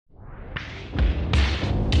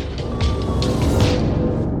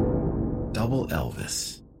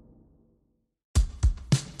this.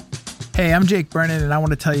 Hey, I'm Jake Brennan, and I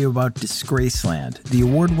want to tell you about Disgraceland, the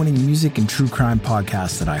award-winning music and true crime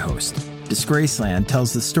podcast that I host. Disgraceland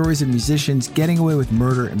tells the stories of musicians getting away with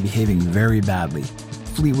murder and behaving very badly.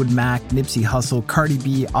 Fleetwood Mac, Nipsey Hussle, Cardi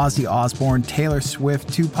B, Ozzy Osbourne, Taylor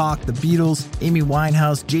Swift, Tupac, The Beatles, Amy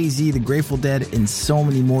Winehouse, Jay-Z, The Grateful Dead, and so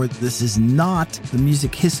many more. This is not the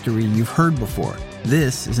music history you've heard before.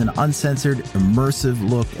 This is an uncensored, immersive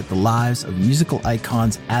look at the lives of musical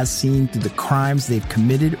icons as seen through the crimes they've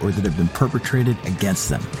committed or that have been perpetrated against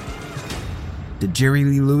them. Did Jerry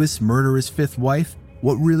Lee Lewis murder his fifth wife?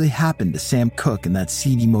 What really happened to Sam Cooke in that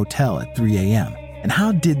seedy motel at 3 a.m.? And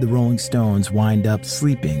how did the Rolling Stones wind up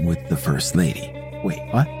sleeping with the First Lady? Wait,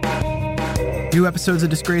 what? New episodes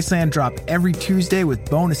of Disgraceland drop every Tuesday with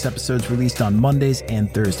bonus episodes released on Mondays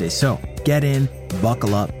and Thursdays. So get in,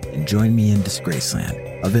 buckle up, and join me in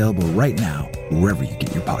Disgraceland. Available right now, wherever you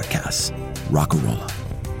get your podcasts. Rock-a-rolla.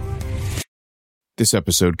 This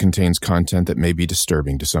episode contains content that may be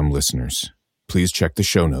disturbing to some listeners. Please check the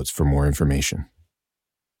show notes for more information.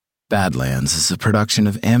 Badlands is a production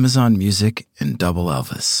of Amazon Music and Double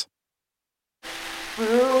Elvis.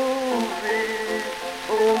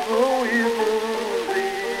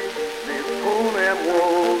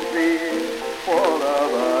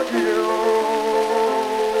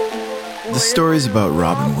 The stories about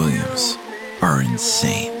Robin Williams are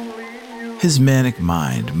insane. His manic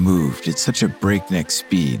mind moved at such a breakneck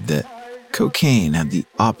speed that cocaine had the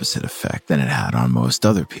opposite effect than it had on most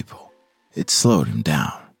other people. It slowed him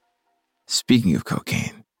down. Speaking of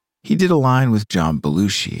cocaine, he did a line with John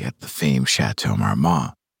Belushi at the famed Chateau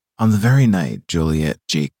Marmont on the very night Juliet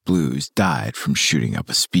Jake Blues died from shooting up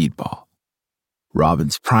a speedball.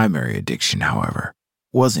 Robin's primary addiction, however,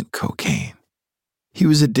 wasn't cocaine. He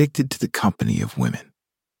was addicted to the company of women.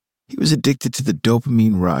 He was addicted to the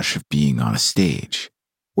dopamine rush of being on a stage,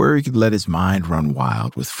 where he could let his mind run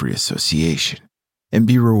wild with free association and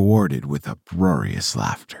be rewarded with uproarious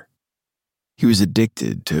laughter. He was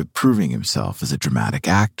addicted to proving himself as a dramatic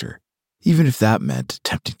actor, even if that meant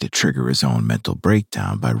attempting to trigger his own mental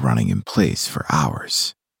breakdown by running in place for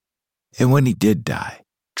hours. And when he did die,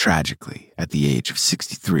 tragically, at the age of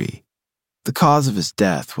 63, the cause of his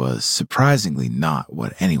death was surprisingly not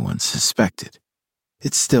what anyone suspected.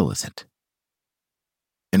 It still isn't.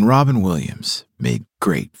 And Robin Williams made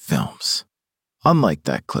great films. Unlike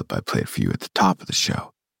that clip I played for you at the top of the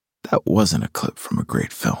show, that wasn't a clip from a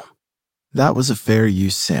great film. That was a fair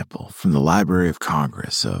use sample from the Library of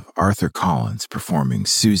Congress of Arthur Collins performing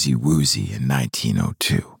Susie Woozy in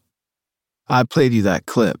 1902. I played you that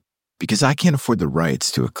clip because I can't afford the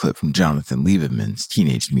rights to a clip from Jonathan Lieberman's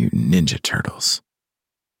Teenage Mutant Ninja Turtles.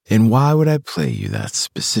 And why would I play you that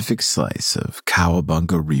specific slice of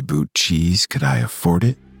Cowabunga reboot cheese could I afford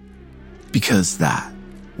it? Because that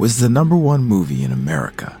was the #1 movie in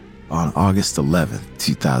America on August 11th,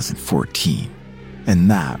 2014.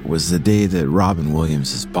 And that was the day that Robin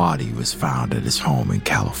Williams' body was found at his home in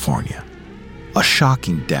California. A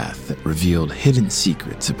shocking death that revealed hidden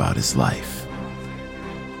secrets about his life.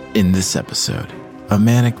 In this episode, a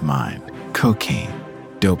manic mind, cocaine,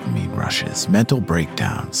 dopamine rushes, mental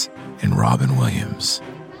breakdowns, and Robin Williams.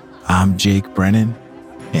 I'm Jake Brennan,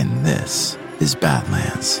 and this is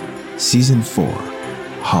Badlands, Season 4,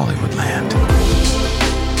 Hollywoodland.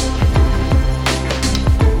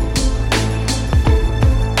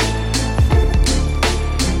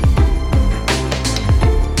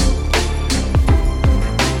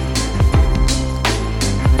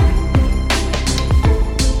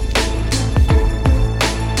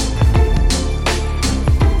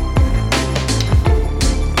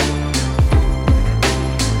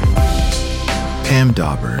 Pam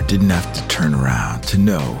Dauber didn't have to turn around to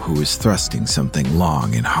know who was thrusting something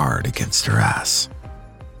long and hard against her ass.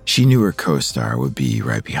 She knew her co-star would be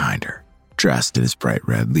right behind her, dressed in his bright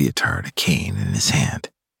red leotard, a cane in his hand.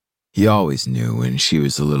 He always knew when she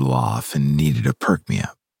was a little off and needed a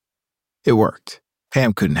perk-me-up. It worked.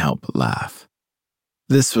 Pam couldn't help but laugh.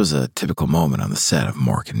 This was a typical moment on the set of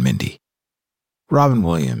Mork and Mindy. Robin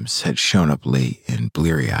Williams had shown up late and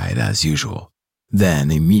bleary-eyed as usual,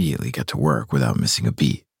 then immediately got to work without missing a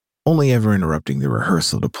beat, only ever interrupting the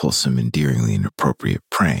rehearsal to pull some endearingly inappropriate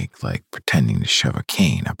prank like pretending to shove a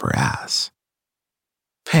cane up her ass.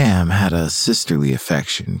 Pam had a sisterly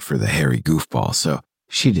affection for the hairy goofball, so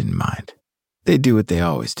she didn't mind. They'd do what they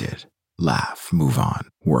always did, laugh, move on,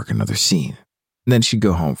 work another scene. And then she'd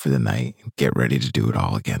go home for the night and get ready to do it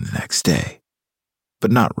all again the next day.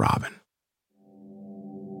 But not Robin.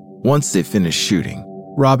 Once they finished shooting,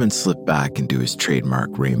 Robin slipped back into his trademark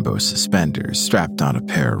rainbow suspenders, strapped on a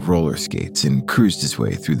pair of roller skates, and cruised his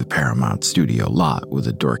way through the Paramount studio lot with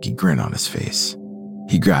a dorky grin on his face.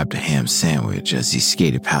 He grabbed a ham sandwich as he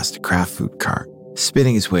skated past a craft food cart,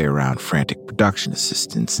 spinning his way around frantic production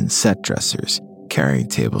assistants and set dressers, carrying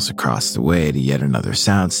tables across the way to yet another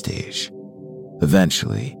soundstage.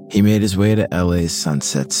 Eventually, he made his way to LA's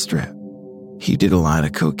Sunset Strip. He did a line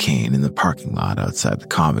of cocaine in the parking lot outside the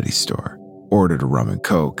Comedy Store, ordered a rum and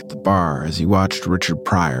coke at the bar as he watched Richard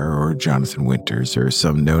Pryor or Jonathan Winters or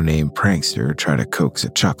some no-name prankster try to coax a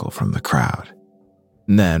chuckle from the crowd.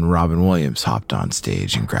 And then Robin Williams hopped on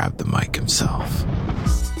stage and grabbed the mic himself.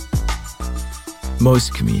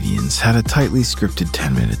 Most comedians had a tightly scripted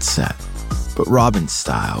 10-minute set, but Robin's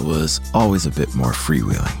style was always a bit more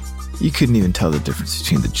freewheeling. You couldn't even tell the difference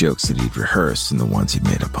between the jokes that he'd rehearsed and the ones he'd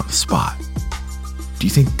made up on the spot. Do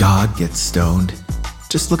you think God gets stoned?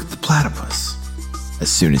 Just look at the platypus.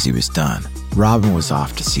 As soon as he was done, Robin was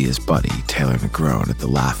off to see his buddy, Taylor Negron, at the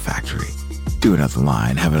Laugh Factory. Do another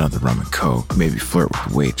line, have another rum and coke, maybe flirt with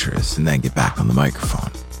the waitress, and then get back on the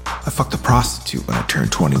microphone. I fucked a prostitute when I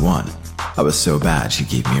turned 21. I was so bad she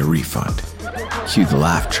gave me a refund. Cue the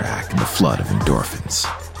laugh track and the flood of endorphins.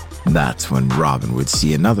 That's when Robin would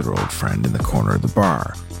see another old friend in the corner of the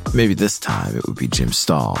bar. Maybe this time it would be Jim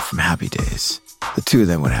Stahl from Happy Days. The two of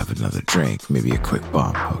them would have another drink, maybe a quick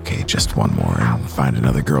bump, okay, just one more, and find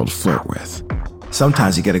another girl to flirt with.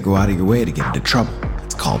 Sometimes you gotta go out of your way to get into trouble.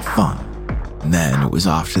 It's called fun. And then it was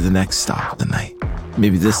off to the next stop of the night.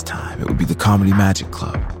 Maybe this time it would be the Comedy Magic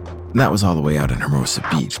Club. And that was all the way out in Hermosa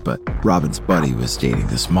Beach, but Robin's buddy was dating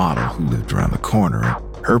this model who lived around the corner,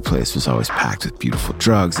 and her place was always packed with beautiful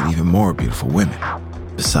drugs and even more beautiful women.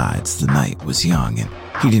 Besides, the night was young, and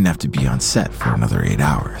he didn't have to be on set for another 8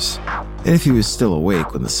 hours. And if he was still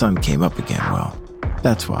awake when the sun came up again, well,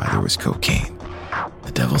 that's why there was cocaine.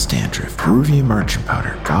 The devil's dandruff, Peruvian marching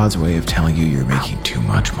powder, God's way of telling you you're making too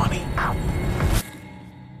much money.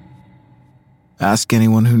 Ask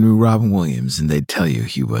anyone who knew Robin Williams and they'd tell you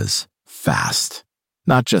he was fast.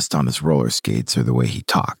 Not just on his roller skates or the way he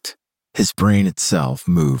talked. His brain itself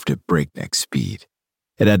moved at breakneck speed.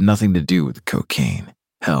 It had nothing to do with the cocaine.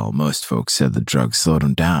 Hell, most folks said the drug slowed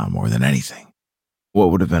him down more than anything. What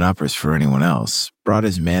would have been uppers for anyone else brought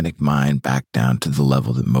his manic mind back down to the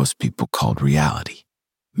level that most people called reality.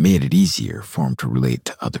 Made it easier for him to relate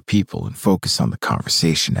to other people and focus on the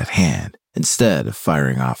conversation at hand, instead of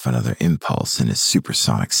firing off another impulse in his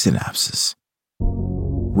supersonic synapses.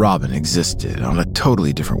 Robin existed on a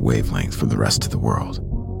totally different wavelength from the rest of the world.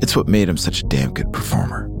 It's what made him such a damn good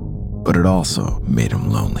performer. But it also made him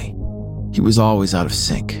lonely. He was always out of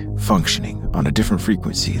sync, functioning on a different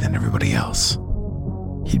frequency than everybody else.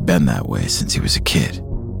 He'd been that way since he was a kid.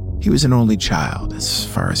 He was an only child, as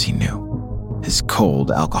far as he knew. His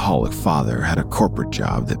cold, alcoholic father had a corporate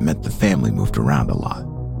job that meant the family moved around a lot,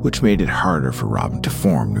 which made it harder for Robin to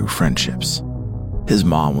form new friendships. His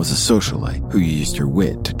mom was a socialite who used her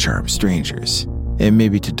wit to charm strangers, and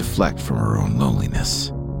maybe to deflect from her own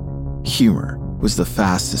loneliness. Humor was the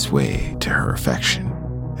fastest way to her affection,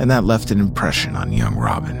 and that left an impression on young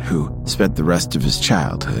Robin, who spent the rest of his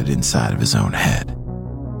childhood inside of his own head.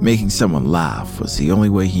 Making someone laugh was the only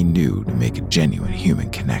way he knew to make a genuine human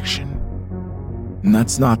connection. And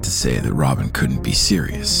that's not to say that Robin couldn't be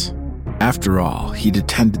serious. After all, he'd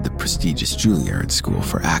attended the prestigious Juilliard School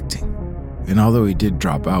for acting, and although he did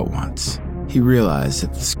drop out once, he realized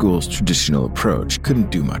that the school's traditional approach couldn't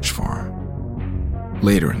do much for him.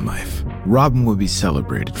 Later in life, Robin would be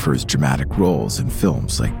celebrated for his dramatic roles in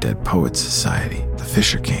films like Dead Poets Society, The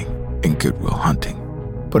Fisher King, and Good Will Hunting,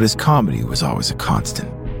 but his comedy was always a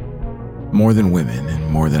constant. More than women and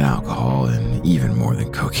more than alcohol and even more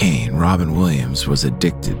than cocaine, Robin Williams was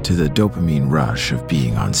addicted to the dopamine rush of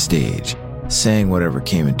being on stage, saying whatever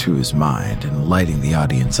came into his mind and lighting the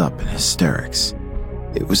audience up in hysterics.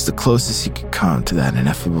 It was the closest he could come to that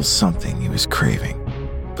ineffable something he was craving,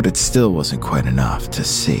 but it still wasn't quite enough to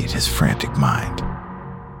sate his frantic mind.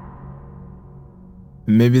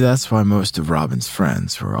 Maybe that's why most of Robin's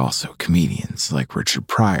friends were also comedians like Richard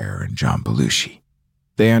Pryor and John Belushi.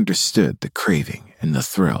 They understood the craving and the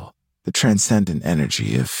thrill, the transcendent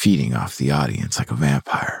energy of feeding off the audience like a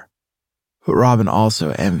vampire. But Robin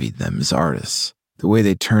also envied them as artists, the way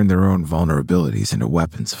they turned their own vulnerabilities into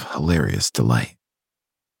weapons of hilarious delight.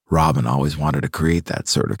 Robin always wanted to create that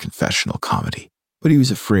sort of confessional comedy, but he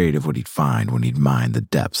was afraid of what he'd find when he'd mine the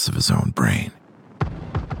depths of his own brain.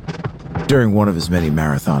 During one of his many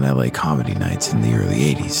marathon LA comedy nights in the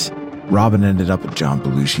early 80s, Robin ended up at John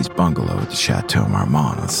Belushi's bungalow at the Chateau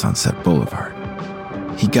Marmont on Sunset Boulevard.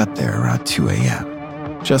 He got there around 2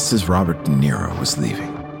 a.m. just as Robert De Niro was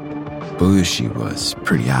leaving. Belushi was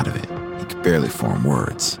pretty out of it. He could barely form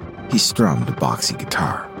words. He strummed a boxy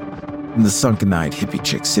guitar. And the sunken-eyed hippie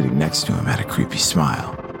chick sitting next to him had a creepy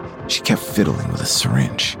smile. She kept fiddling with a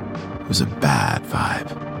syringe. It was a bad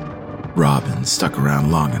vibe. Robin stuck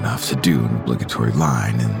around long enough to do an obligatory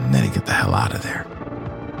line, and then he'd get the hell out of there.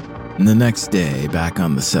 And the next day, back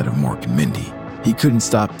on the set of Mork and Mindy, he couldn't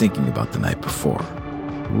stop thinking about the night before.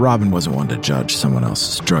 Robin wasn't one to judge someone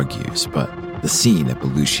else's drug use, but the scene at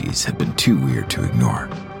Belushi's had been too weird to ignore.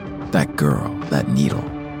 That girl, that needle.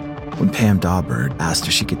 When Pam Dawbird asked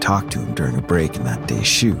if she could talk to him during a break in that day's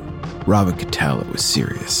shoot, Robin could tell it was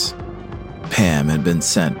serious. Pam had been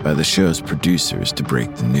sent by the show's producers to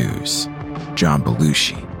break the news. John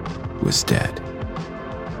Belushi was dead.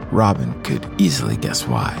 Robin could easily guess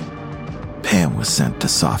why. Pam was sent to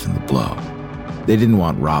soften the blow. They didn't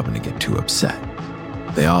want Robin to get too upset.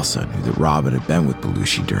 They also knew that Robin had been with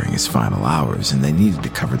Belushi during his final hours, and they needed to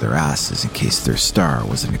cover their asses in case their star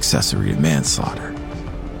was an accessory to manslaughter.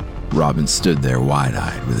 Robin stood there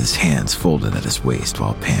wide-eyed with his hands folded at his waist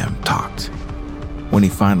while Pam talked. When he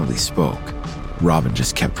finally spoke, Robin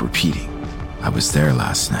just kept repeating, "I was there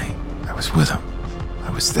last night. I was with him.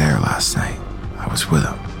 I was there last night. I was with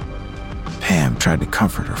him." Pam tried to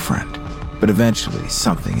comfort her friend, but eventually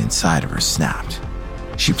something inside of her snapped.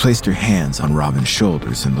 She placed her hands on Robin's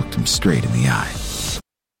shoulders and looked him straight in the eye.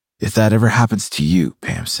 "If that ever happens to you,"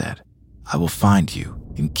 Pam said, "I will find you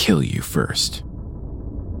and kill you first."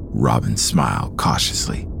 Robin smiled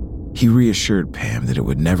cautiously. He reassured Pam that it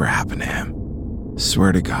would never happen to him.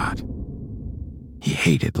 Swear to God. He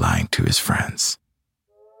hated lying to his friends.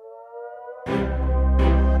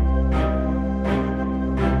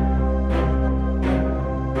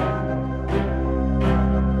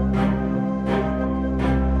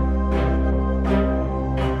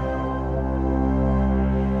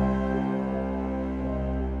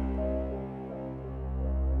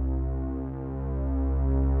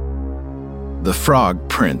 The Frog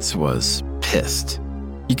Prince was pissed.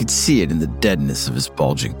 You could see it in the deadness of his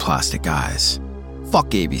bulging plastic eyes.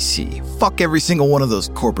 Fuck ABC. Fuck every single one of those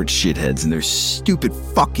corporate shitheads in their stupid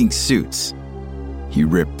fucking suits. He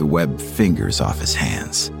ripped the webbed fingers off his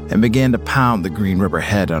hands and began to pound the green rubber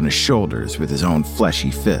head on his shoulders with his own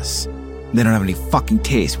fleshy fists. They don't have any fucking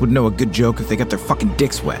taste. Wouldn't know a good joke if they got their fucking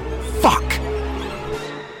dicks wet. Fuck!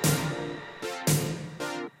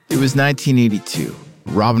 It was 1982.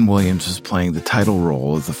 Robin Williams was playing the title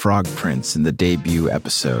role of the Frog Prince in the debut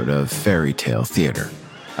episode of Fairy Tale Theater,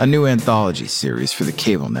 a new anthology series for the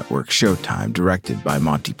cable network Showtime directed by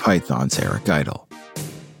Monty Python's Eric Idle.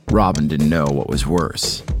 Robin didn't know what was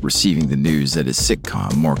worse, receiving the news that his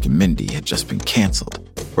sitcom Mork and Mindy had just been canceled,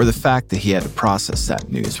 or the fact that he had to process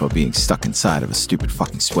that news while being stuck inside of a stupid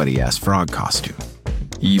fucking sweaty-ass frog costume.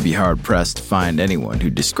 You'd be hard-pressed to find anyone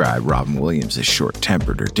who'd describe Robin Williams as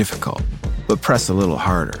short-tempered or difficult, but press a little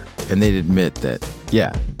harder, and they'd admit that,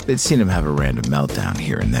 yeah, they'd seen him have a random meltdown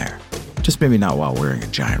here and there, just maybe not while wearing a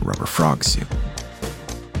giant rubber frog suit.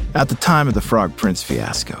 At the time of the Frog Prince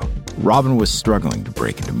fiasco, Robin was struggling to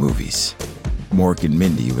break into movies. Mork and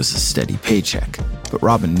Mindy was a steady paycheck, but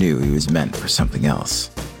Robin knew he was meant for something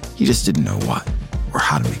else. He just didn't know what, or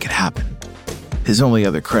how to make it happen. His only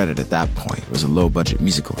other credit at that point was a low-budget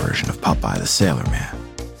musical version of Popeye the Sailor Man.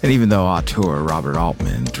 And even though auteur Robert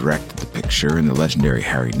Altman directed the picture and the legendary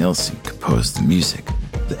Harry Nilsson composed the music,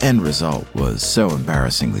 the end result was so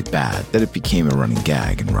embarrassingly bad that it became a running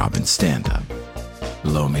gag in Robin's stand-up.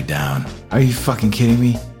 "Blow me down. Are you fucking kidding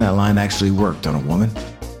me? That line actually worked on a woman?"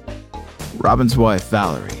 Robin's wife,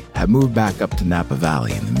 Valerie, had moved back up to Napa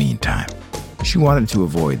Valley in the meantime. She wanted to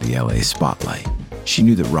avoid the LA spotlight. She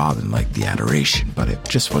knew that Robin liked the adoration, but it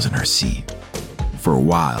just wasn't her scene. For a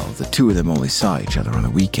while, the two of them only saw each other on the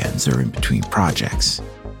weekends or in between projects.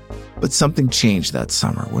 But something changed that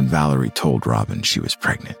summer when Valerie told Robin she was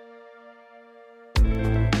pregnant.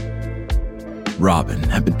 Robin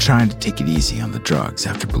had been trying to take it easy on the drugs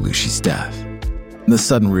after Belushi's death. And the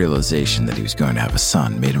sudden realization that he was going to have a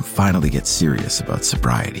son made him finally get serious about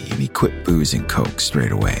sobriety, and he quit booze and coke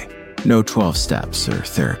straight away. No 12 steps or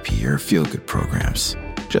therapy or feel-good programs,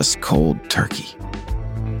 just cold turkey.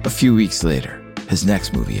 A few weeks later, his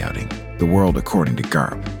next movie outing, The World According to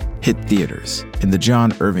Garp, hit theaters, and the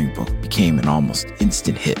John Irving book became an almost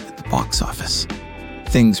instant hit at the box office.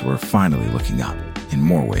 Things were finally looking up, in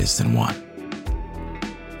more ways than one.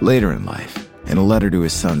 Later in life, in a letter to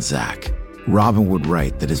his son Zach, Robin would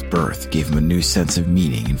write that his birth gave him a new sense of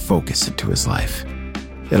meaning and focus into his life.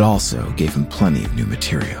 It also gave him plenty of new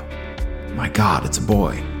material. My God, it's a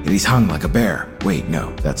boy, and he's hung like a bear. Wait,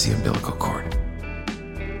 no, that's the umbilical cord.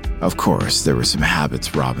 Of course, there were some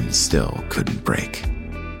habits Robin still couldn't break.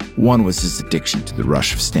 One was his addiction to the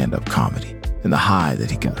rush of stand-up comedy and the high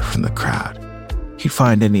that he got from the crowd. He'd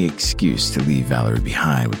find any excuse to leave Valerie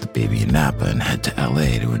behind with the baby in Napa and head to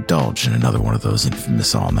LA to indulge in another one of those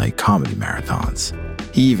infamous all-night comedy marathons.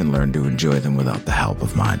 He even learned to enjoy them without the help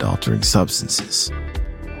of mind-altering substances.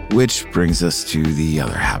 Which brings us to the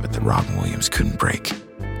other habit that Robin Williams couldn't break: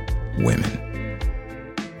 women.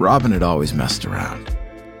 Robin had always messed around.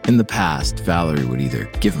 In the past, Valerie would either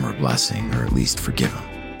give him her blessing or at least forgive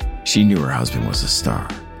him. She knew her husband was a star.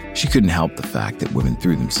 She couldn't help the fact that women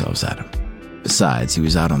threw themselves at him. Besides, he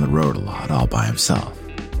was out on the road a lot, all by himself.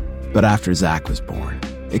 But after Zach was born,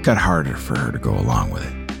 it got harder for her to go along with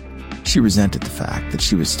it. She resented the fact that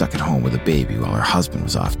she was stuck at home with a baby while her husband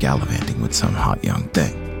was off gallivanting with some hot young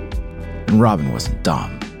thing. And Robin wasn't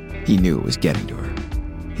dumb. He knew it was getting to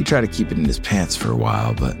her. He tried to keep it in his pants for a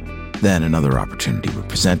while, but then another opportunity would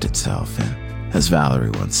present itself, and as Valerie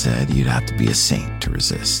once said, you'd have to be a saint to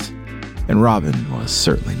resist. And Robin was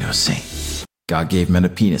certainly no saint. God gave men a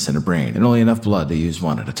penis and a brain, and only enough blood to use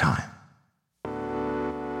one at a time.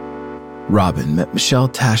 Robin met Michelle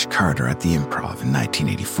Tash Carter at the Improv in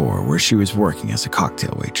 1984, where she was working as a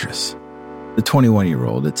cocktail waitress. The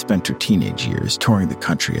 21-year-old had spent her teenage years touring the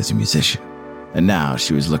country as a musician, and now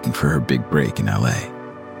she was looking for her big break in LA.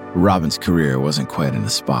 Robin's career wasn't quite in a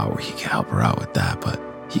spot where he could help her out with that, but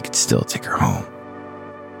he could still take her home.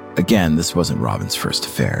 Again, this wasn't Robin's first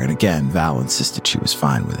affair, and again, Val insisted she was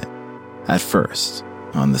fine with it. At first,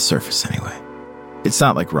 on the surface anyway. It's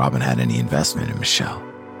not like Robin had any investment in Michelle.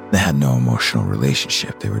 They had no emotional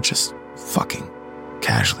relationship. They were just fucking,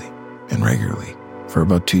 casually and regularly, for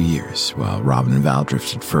about 2 years, while Robin and Val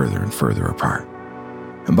drifted further and further apart.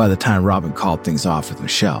 And by the time Robin called things off with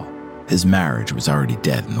Michelle, his marriage was already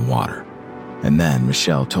dead in the water. And then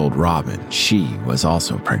Michelle told Robin she was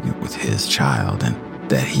also pregnant with his child and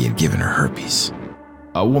that he had given her herpes.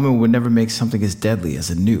 A woman would never make something as deadly as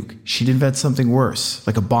a nuke. She'd invent something worse,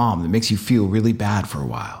 like a bomb that makes you feel really bad for a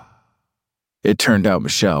while. It turned out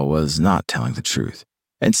Michelle was not telling the truth,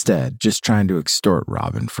 instead just trying to extort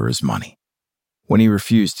Robin for his money. When he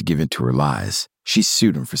refused to give in to her lies, she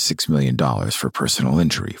sued him for $6 million for personal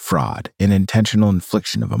injury, fraud, and intentional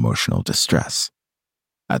infliction of emotional distress.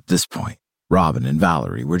 At this point, Robin and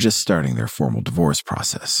Valerie were just starting their formal divorce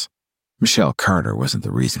process. Michelle Carter wasn't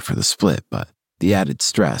the reason for the split, but the added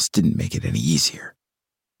stress didn't make it any easier.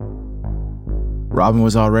 Robin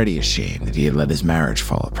was already ashamed that he had let his marriage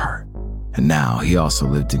fall apart, and now he also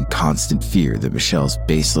lived in constant fear that Michelle's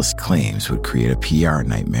baseless claims would create a PR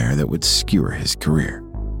nightmare that would skewer his career.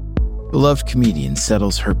 Beloved comedian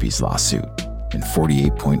settles herpes lawsuit in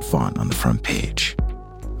 48-point font on the front page.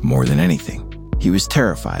 More than anything, he was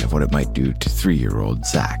terrified of what it might do to 3-year-old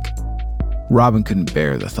Zach. Robin couldn't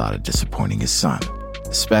bear the thought of disappointing his son,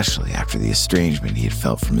 especially after the estrangement he had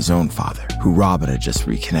felt from his own father, who Robin had just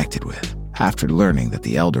reconnected with after learning that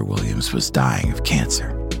the elder Williams was dying of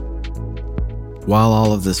cancer. While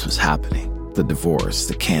all of this was happening, the divorce,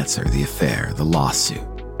 the cancer, the affair, the lawsuit,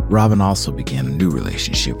 Robin also began a new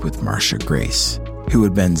relationship with Marcia Grace, who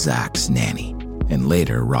had been Zach's nanny and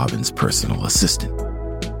later Robin's personal assistant.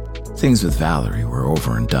 Things with Valerie were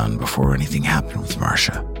over and done before anything happened with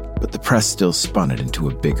Marcia, but the press still spun it into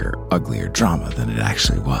a bigger, uglier drama than it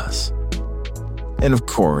actually was. And of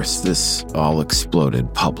course, this all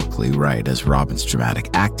exploded publicly right as Robin's dramatic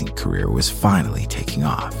acting career was finally taking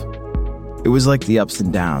off. It was like the ups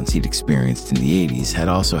and downs he'd experienced in the 80s had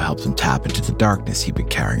also helped him tap into the darkness he'd been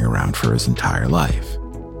carrying around for his entire life.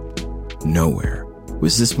 Nowhere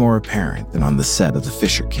was this more apparent than on the set of The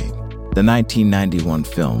Fisher King, the 1991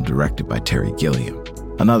 film directed by Terry Gilliam,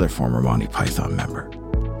 another former Monty Python member.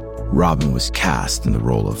 Robin was cast in the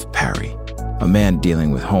role of Parry, a man dealing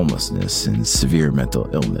with homelessness and severe mental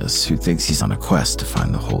illness who thinks he's on a quest to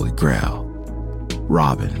find the Holy Grail.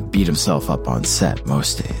 Robin beat himself up on set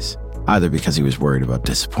most days, either because he was worried about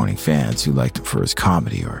disappointing fans who liked him for his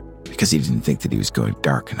comedy or because he didn't think that he was going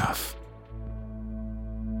dark enough.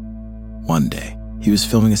 One day, he was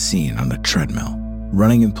filming a scene on a treadmill,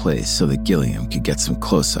 running in place so that Gilliam could get some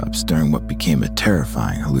close-ups during what became a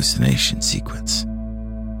terrifying hallucination sequence.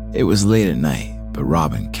 It was late at night, but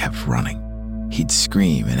Robin kept running. He'd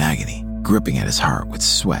scream in agony, gripping at his heart with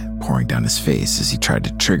sweat pouring down his face as he tried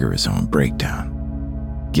to trigger his own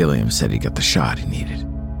breakdown. Gilliam said he got the shot he needed.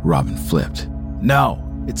 Robin flipped. "No,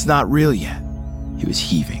 it's not real yet." He was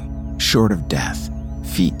heaving, short of death,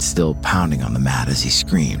 feet still pounding on the mat as he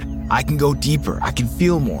screamed, "I can go deeper, I can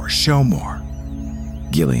feel more, show more."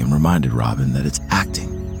 Gilliam reminded Robin that it's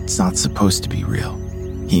acting, it's not supposed to be real.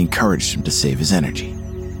 He encouraged him to save his energy,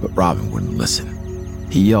 but Robin wouldn't listen.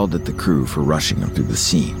 He yelled at the crew for rushing him through the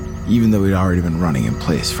scene, even though he'd already been running in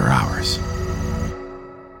place for hours.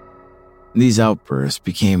 These outbursts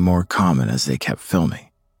became more common as they kept filming.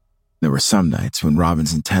 There were some nights when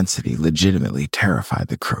Robin's intensity legitimately terrified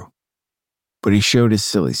the crew. But he showed his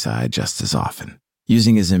silly side just as often,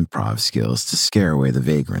 using his improv skills to scare away the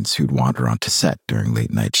vagrants who'd wander onto set during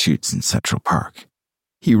late-night shoots in Central Park.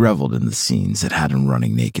 He reveled in the scenes that had him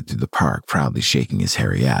running naked through the park, proudly shaking his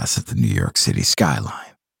hairy ass at the New York City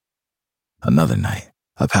skyline. Another night,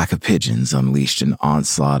 a pack of pigeons unleashed an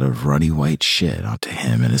onslaught of runny white shit onto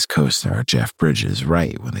him and his co-star Jeff Bridges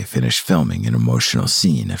right when they finished filming an emotional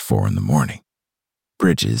scene at 4 a.m.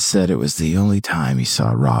 Bridges said it was the only time he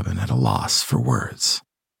saw Robin at a loss for words.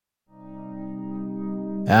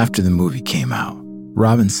 After the movie came out,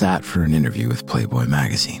 Robin sat for an interview with Playboy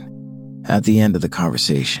magazine. At the end of the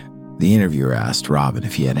conversation, the interviewer asked Robin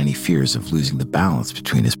if he had any fears of losing the balance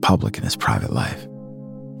between his public and his private life.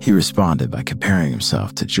 He responded by comparing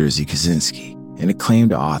himself to Jerzy Kosinski, an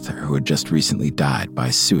acclaimed author who had just recently died by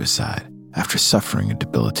suicide after suffering a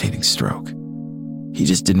debilitating stroke. He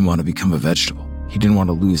just didn't want to become a vegetable. He didn't want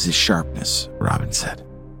to lose his sharpness, Robin said.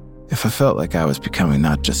 If I felt like I was becoming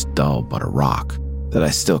not just dull but a rock, that I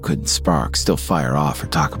still couldn't spark, still fire off or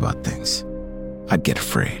talk about things, I'd get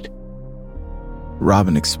afraid.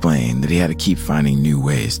 Robin explained that he had to keep finding new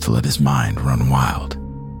ways to let his mind run wild,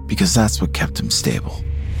 because that's what kept him stable.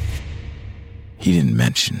 He didn't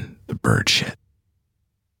mention the bird shit.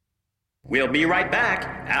 We'll be right back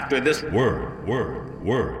after this word.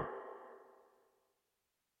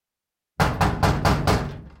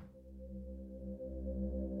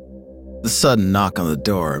 The sudden knock on the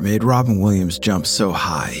door made Robin Williams jump so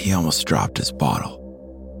high he almost dropped his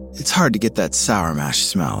bottle. It's hard to get that sour mash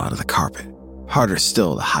smell out of the carpet. Harder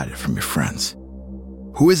still to hide it from your friends.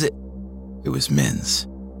 Who is it? It was Mins,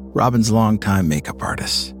 Robin's longtime makeup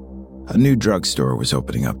artist. A new drugstore was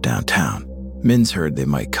opening up downtown. Mins heard they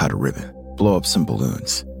might cut a ribbon, blow up some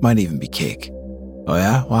balloons, might even be cake. Oh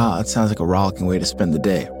yeah? Wow, that sounds like a rollicking way to spend the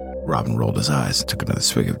day. Robin rolled his eyes and took another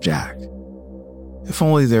swig of Jack. If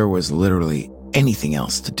only there was literally anything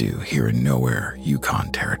else to do here in nowhere,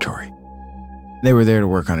 Yukon territory. They were there to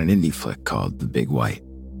work on an indie flick called The Big White.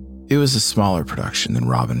 It was a smaller production than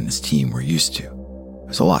Robin and his team were used to. It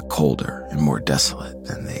was a lot colder and more desolate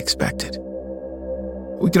than they expected.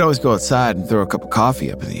 We could always go outside and throw a cup of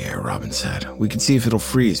coffee up in the air, Robin said. We can see if it'll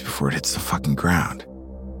freeze before it hits the fucking ground.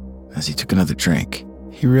 As he took another drink,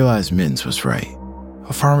 he realized Mins was right.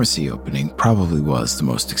 A pharmacy opening probably was the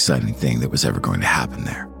most exciting thing that was ever going to happen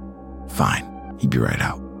there. Fine, he'd be right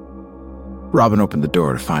out. Robin opened the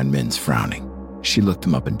door to find Mins frowning. She looked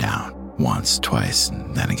him up and down, once, twice,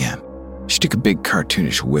 and then again. She took a big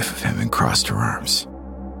cartoonish whiff of him and crossed her arms.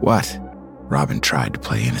 What? Robin tried to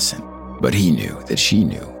play innocent, but he knew that she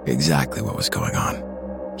knew exactly what was going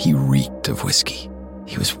on. He reeked of whiskey.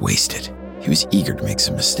 He was wasted. He was eager to make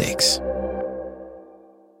some mistakes.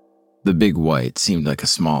 The Big White seemed like a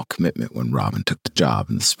small commitment when Robin took the job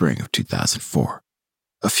in the spring of 2004.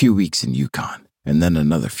 A few weeks in Yukon, and then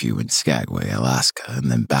another few in Skagway, Alaska, and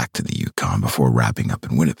then back to the Yukon before wrapping up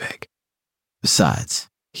in Winnipeg. Besides,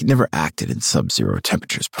 he'd never acted in sub-zero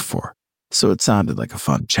temperatures before, so it sounded like a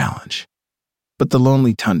fun challenge. But the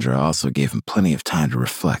lonely tundra also gave him plenty of time to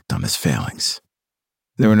reflect on his failings.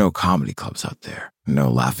 There were no comedy clubs out there, no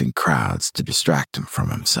laughing crowds to distract him from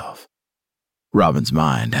himself. Robin's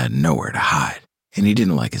mind had nowhere to hide, and he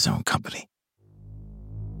didn't like his own company.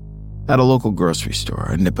 At a local grocery store,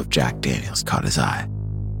 a nip of Jack Daniels caught his eye.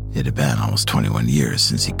 It had been almost 21 years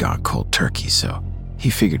since he'd gone cold turkey, so he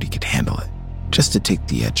figured he could handle it, just to take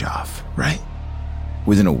the edge off, right?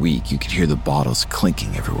 Within a week, you could hear the bottles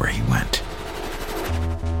clinking everywhere he went.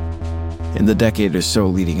 In the decade or so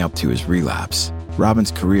leading up to his relapse,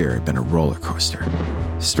 Robin's career had been a roller coaster.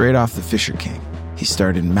 Straight off The Fisher King, he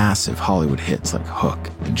starred in massive Hollywood hits like Hook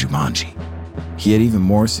and Jumanji. He had even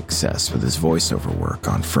more success with his voiceover work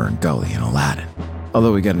on Fern Gully and Aladdin,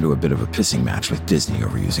 although he got into a bit of a pissing match with Disney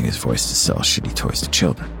over using his voice to sell shitty toys to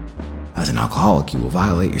children. As an alcoholic, you will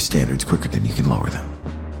violate your standards quicker than you can lower them.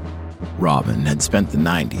 Robin had spent the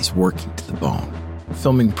 90s working to the bone,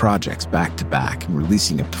 filming projects back to back and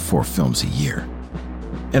releasing up to 4 films a year.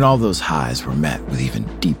 And all those highs were met with even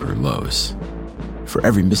deeper lows. For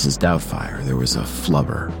every Mrs. Doubtfire, there was a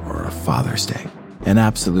Flubber or a Father's Day, an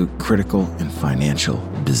absolute critical and financial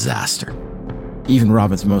disaster. Even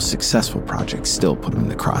Robin's most successful projects still put him in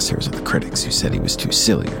the crosshairs of the critics who said he was too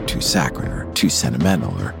silly or too saccharine or too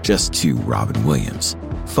sentimental or just too Robin Williams,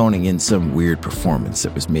 phoning in some weird performance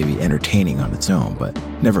that was maybe entertaining on its own but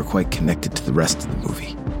never quite connected to the rest of the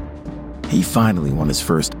movie. He finally won his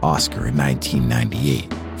first Oscar in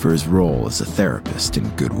 1998 for his role as a therapist in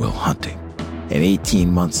Good Will Hunting. And 18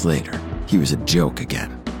 months later, he was a joke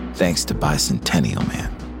again, thanks to Bicentennial Man.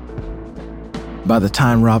 By the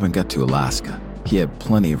time Robin got to Alaska, he had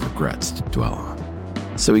plenty of regrets to dwell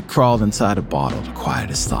on. So he crawled inside a bottle to quiet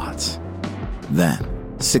his thoughts. Then,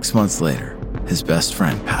 6 months later, his best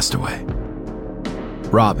friend passed away.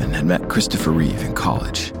 Robin had met Christopher Reeve in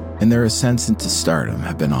college, and their ascents into stardom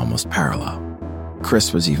had been almost parallel.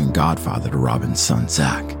 Chris was even godfather to Robin's son,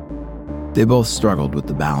 Zach. They both struggled with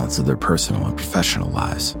the balance of their personal and professional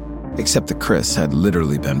lives, except that Chris had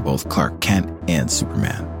literally been both Clark Kent and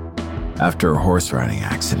Superman. After a horse riding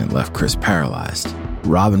accident left Chris paralyzed,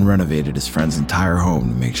 Robin renovated his friend's entire home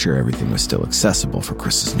to make sure everything was still accessible for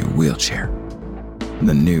Chris's new wheelchair.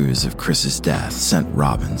 The news of Chris's death sent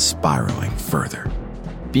Robin spiraling further.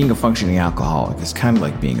 Being a functioning alcoholic is kind of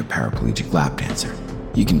like being a paraplegic lap dancer.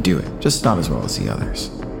 You can do it, just not as well as the others.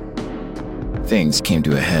 Things came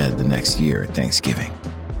to a head the next year at Thanksgiving.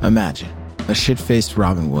 Imagine a shit-faced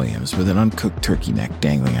Robin Williams with an uncooked turkey neck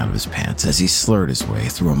dangling out of his pants as he slurred his way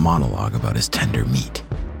through a monologue about his tender meat.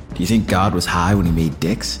 Do you think God was high when he made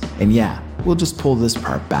dicks? And yeah, we'll just pull this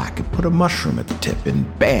part back and put a mushroom at the tip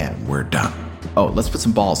and bam, we're done. Oh, let's put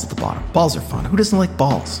some balls at the bottom. Balls are fun. Who doesn't like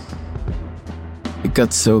balls? It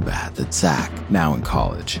got so bad that Zach, now in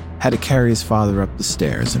college, had to carry his father up the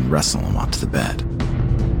stairs and wrestle him onto the bed.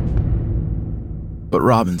 But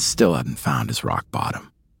Robin still hadn't found his rock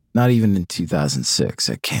bottom. Not even in 2006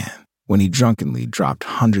 at Cannes, when he drunkenly dropped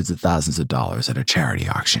hundreds of thousands of dollars at a charity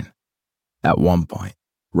auction. At one point,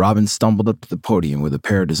 Robin stumbled up to the podium with a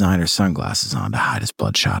pair of designer sunglasses on to hide his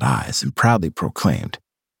bloodshot eyes and proudly proclaimed,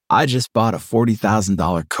 "I just bought a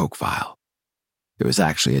 $40,000 Coke vial." It was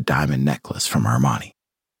actually a diamond necklace from Armani.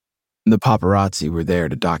 The paparazzi were there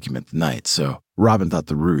to document the night, so Robin thought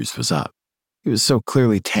the ruse was up. He was so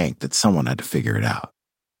clearly tanked that someone had to figure it out.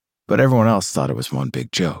 But everyone else thought it was one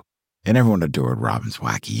big joke, and everyone adored Robin's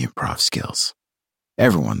wacky improv skills.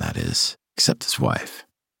 Everyone, that is, except his wife.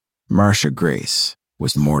 Marcia Grace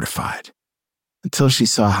was mortified, until she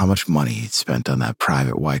saw how much money he'd spent on that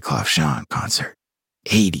private Wyclef Jean concert.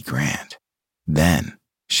 80 grand. Then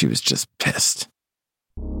she was just pissed.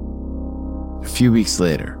 A few weeks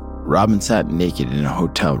later, Robin sat naked in a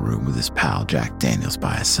hotel room with his pal Jack Daniels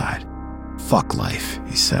by his side. "Fuck life,"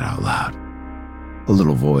 he said out loud. A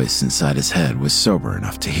little voice inside his head was sober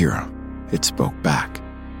enough to hear him. It spoke back.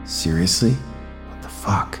 "Seriously? What the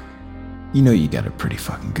fuck? You know you got it pretty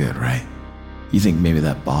fucking good, right? You think maybe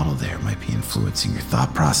that bottle there might be influencing your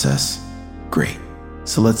thought process? Great.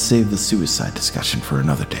 So let's save the suicide discussion for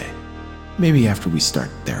another day. Maybe after we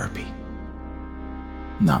start therapy."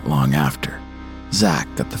 Not long after, Zach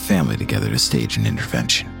got the family together to stage an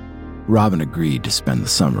intervention. Robin agreed to spend the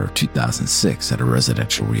summer of 2006 at a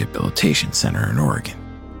residential rehabilitation center in Oregon.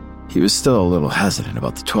 He was still a little hesitant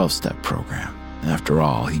about the 12-step program. After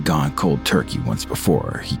all, he'd gone cold turkey once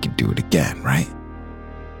before. He could do it again, right?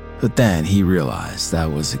 But then he realized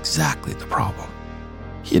that was exactly the problem.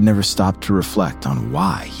 He had never stopped to reflect on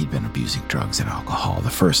why he'd been abusing drugs and alcohol the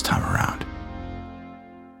first time around.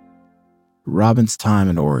 Robin's time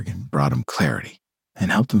in Oregon brought him clarity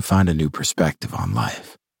and helped him find a new perspective on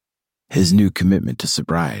life. His new commitment to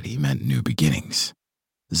sobriety meant new beginnings.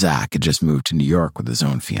 Zach had just moved to New York with his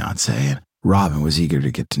own fiancée, and Robin was eager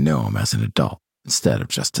to get to know him as an adult instead of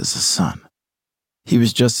just as a son. He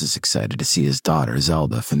was just as excited to see his daughter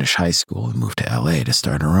Zelda finish high school and move to LA to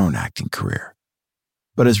start her own acting career.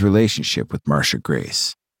 But his relationship with Marcia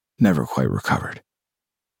Grace never quite recovered.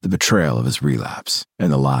 The betrayal of his relapse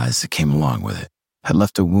and the lies that came along with it had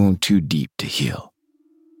left a wound too deep to heal.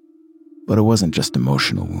 But it wasn't just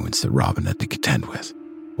emotional wounds that Robin had to contend with,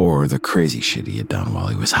 or the crazy shit he had done while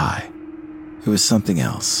he was high. It was something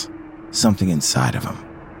else, something inside of him,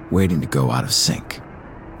 waiting to go out of sync,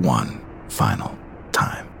 one final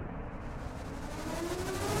time.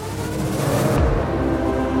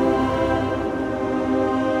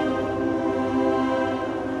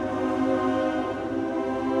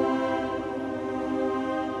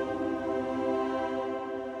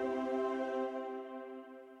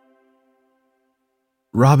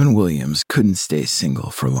 Robin Williams couldn't stay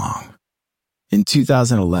single for long. In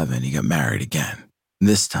 2011, he got married again,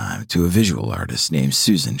 this time to a visual artist named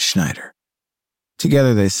Susan Schneider.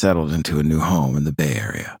 Together, they settled into a new home in the Bay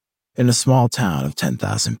Area, in a small town of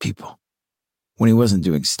 10,000 people. When he wasn't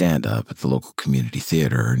doing stand-up at the local community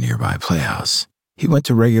theater or nearby playhouse, he went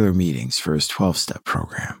to regular meetings for his 12-step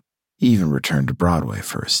program. He even returned to Broadway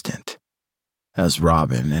for a stint. As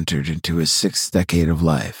Robin entered into his 6th decade of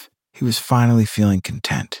life, he was finally feeling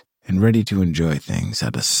content and ready to enjoy things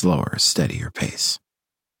at a slower, steadier pace.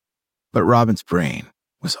 But Robin's brain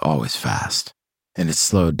was always fast, and it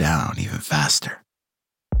slowed down even faster.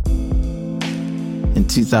 In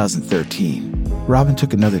 2013, Robin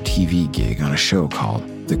took another TV gig on a show called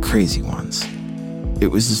The Crazy Ones. It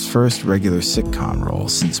was his first regular sitcom role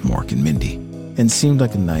since Mork and Mindy, and seemed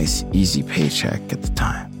like a nice, easy paycheck at the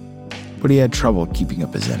time. But he had trouble keeping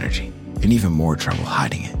up his energy, and even more trouble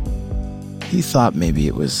hiding it. He thought maybe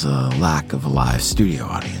it was a lack of a live studio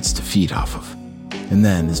audience to feed off of. And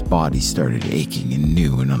then his body started aching in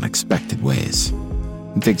new and unexpected ways.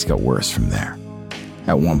 And things got worse from there.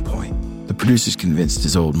 At one point, the producers convinced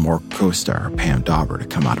his old Mork co-star Pam Dauber to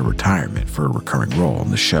come out of retirement for a recurring role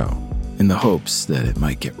on the show, in the hopes that it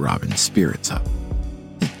might get Robin's spirits up.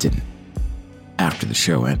 It didn't. After the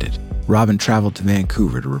show ended, Robin traveled to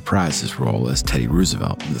Vancouver to reprise his role as Teddy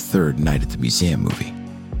Roosevelt in the third Night at the Museum movie.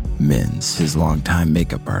 Mins, his longtime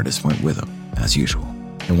makeup artist, went with him, as usual,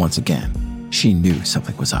 and once again, she knew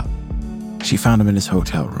something was up. She found him in his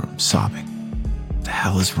hotel room, sobbing. "What the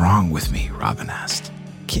hell is wrong with me?" Robin asked.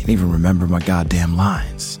 "Can't even remember my goddamn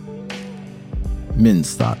lines."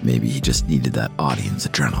 Mins thought maybe he just needed that audience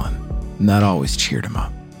adrenaline, and that always cheered him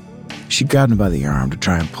up. She grabbed him by the arm to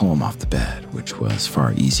try and pull him off the bed, which was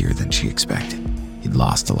far easier than she expected. He'd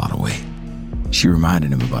lost a lot of weight. She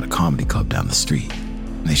reminded him about a comedy club down the street,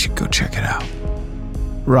 and they should go check it out.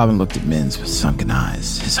 Robin looked at Mins with sunken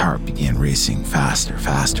eyes. His heart began racing faster,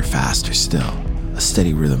 faster, faster still. A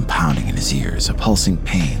steady rhythm pounding in his ears, a pulsing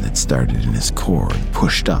pain that started in his core and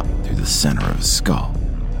pushed up through the center of his skull.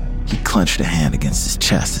 He clenched a hand against his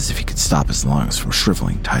chest as if he could stop his lungs from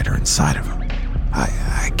shriveling tighter inside of him.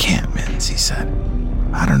 I can't, Mins, he said.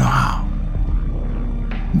 I don't know how.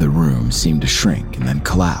 The room seemed to shrink and then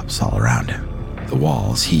collapse all around him. The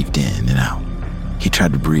walls heaved in and out. He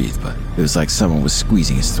tried to breathe, but it was like someone was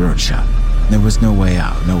squeezing his throat shut. There was no way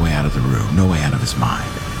out of the room, no way out of his mind.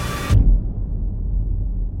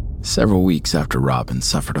 Several weeks after Robin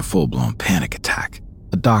suffered a full-blown panic attack,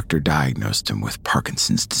 a doctor diagnosed him with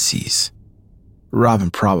Parkinson's disease.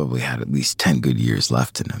 Robin probably had at least 10 good years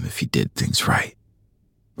left in him if he did things right.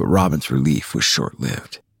 But Robin's relief was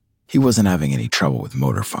short-lived. He wasn't having any trouble with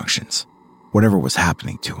motor functions. Whatever was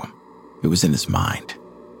happening to him, it was in his mind.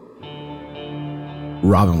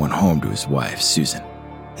 Robin went home to his wife, Susan,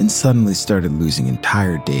 and suddenly started losing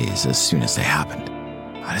entire days as soon as they happened.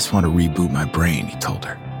 I just want to reboot my brain, he told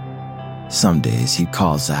her. Some days he'd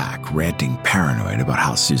call Zach, ranting paranoid about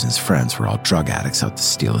how Susan's friends were all drug addicts out to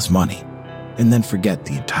steal his money, and then forget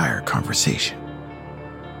the entire conversation.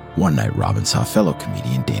 One night, Robin saw fellow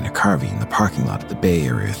comedian Dana Carvey in the parking lot at the Bay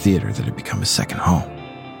Area theater that had become his second home.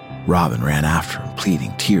 Robin ran after him,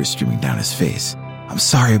 pleading, tears streaming down his face. "I'm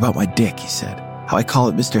sorry about my dick," he said. "How I call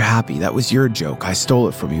it Mr. Happy, that was your joke. I stole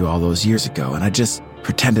it from you all those years ago, and I just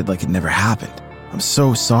pretended like it never happened. I'm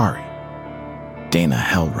so sorry." Dana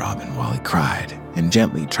held Robin while he cried and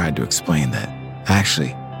gently tried to explain that,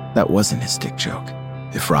 actually, that wasn't his dick joke.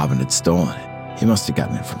 If Robin had stolen it, he must have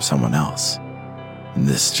gotten it from someone else. And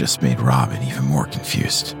this just made Robin even more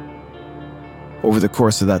confused. Over the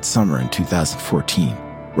course of that summer in 2014,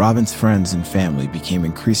 Robin's friends and family became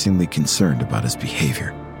increasingly concerned about his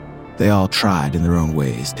behavior. They all tried in their own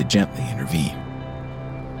ways to gently intervene.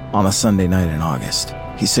 On a Sunday night in August,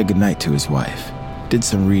 he said goodnight to his wife, did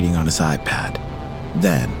some reading on his iPad,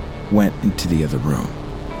 then went into the other room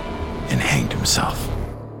and hanged himself.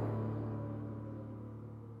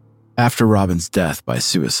 After Robin's death by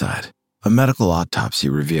suicide, a medical autopsy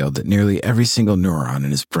revealed that nearly every single neuron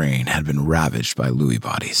in his brain had been ravaged by Lewy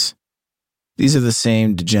bodies. These are the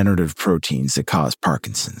same degenerative proteins that cause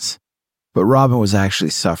Parkinson's. But Robin was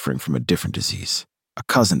actually suffering from a different disease, a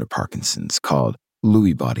cousin to Parkinson's called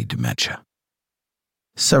Lewy body dementia.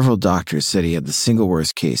 Several doctors said he had the single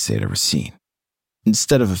worst case they'd ever seen.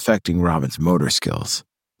 Instead of affecting Robin's motor skills,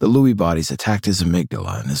 the Lewy bodies attacked his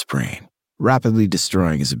amygdala in his brain, rapidly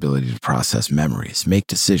destroying his ability to process memories, make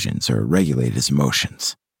decisions, or regulate his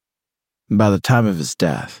emotions. By the time of his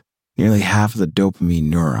death, nearly half of the dopamine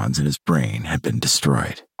neurons in his brain had been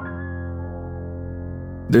destroyed.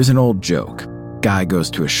 There's an old joke. Guy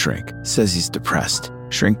goes to a shrink, says he's depressed.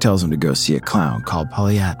 Shrink tells him to go see a clown called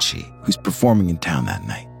Pagliacci, who's performing in town that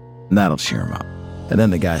night, and that'll cheer him up. And then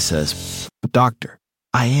the guy says, "But doctor,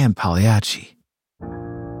 I am Pagliacci."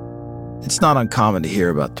 It's not uncommon to hear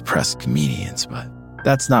about depressed comedians, but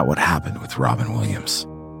that's not what happened with Robin Williams.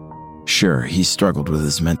 Sure, he struggled with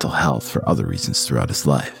his mental health for other reasons throughout his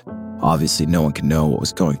life. Obviously, no one can know what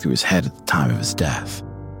was going through his head at the time of his death.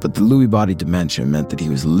 But the Lewy body dementia meant that he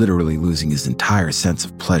was literally losing his entire sense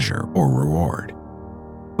of pleasure or reward.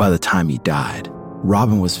 By the time he died,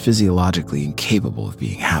 Robin was physiologically incapable of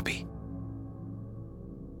being happy.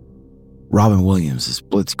 Robin Williams'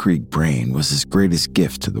 blitzkrieg brain was his greatest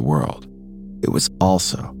gift to the world. It was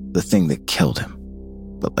also the thing that killed him.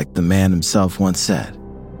 But like the man himself once said,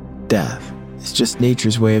 death is just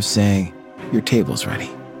nature's way of saying, your table's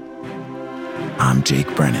ready. I'm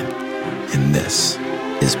Jake Brennan, and this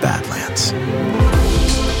is Badlands.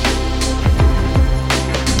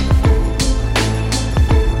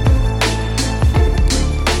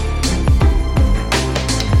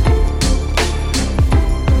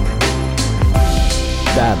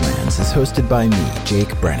 Badlands is hosted by me,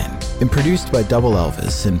 Jake Brennan, and produced by Double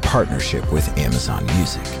Elvis in partnership with Amazon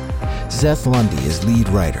Music. Zeth Lundy is lead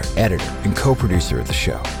writer, editor, and co-producer of the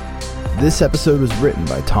show. This episode was written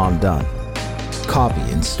by Tom Dunn. Copy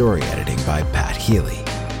and story editing by Pat Healy.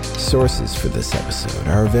 Sources for this episode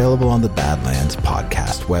are available on the Badlands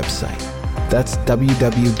podcast website. That's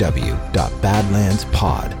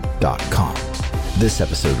www.badlandspod.com. This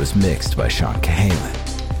episode was mixed by Sean Cahalan.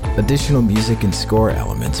 Additional music and score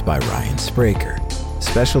elements by Ryan Spraker.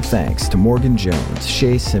 Special thanks to Morgan Jones,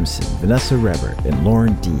 Shay Simpson, Vanessa Rebert, and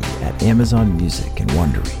Lauren D. at Amazon Music and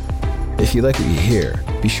Wondery. If you like what you hear,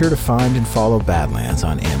 be sure to find and follow Badlands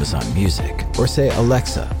on Amazon Music, or say,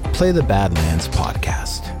 Alexa, play the Badlands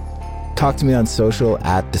podcast. Talk to me on social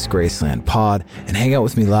at DisgracelandPod, and hang out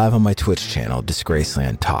with me live on my Twitch channel,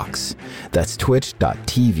 Disgraceland Talks. That's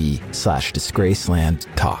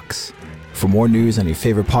twitch.tv/DisgracelandTalks. For more news on your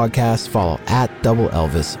favorite podcast, follow at Double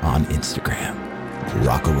Elvis on Instagram.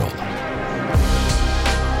 Rock-a-rolla.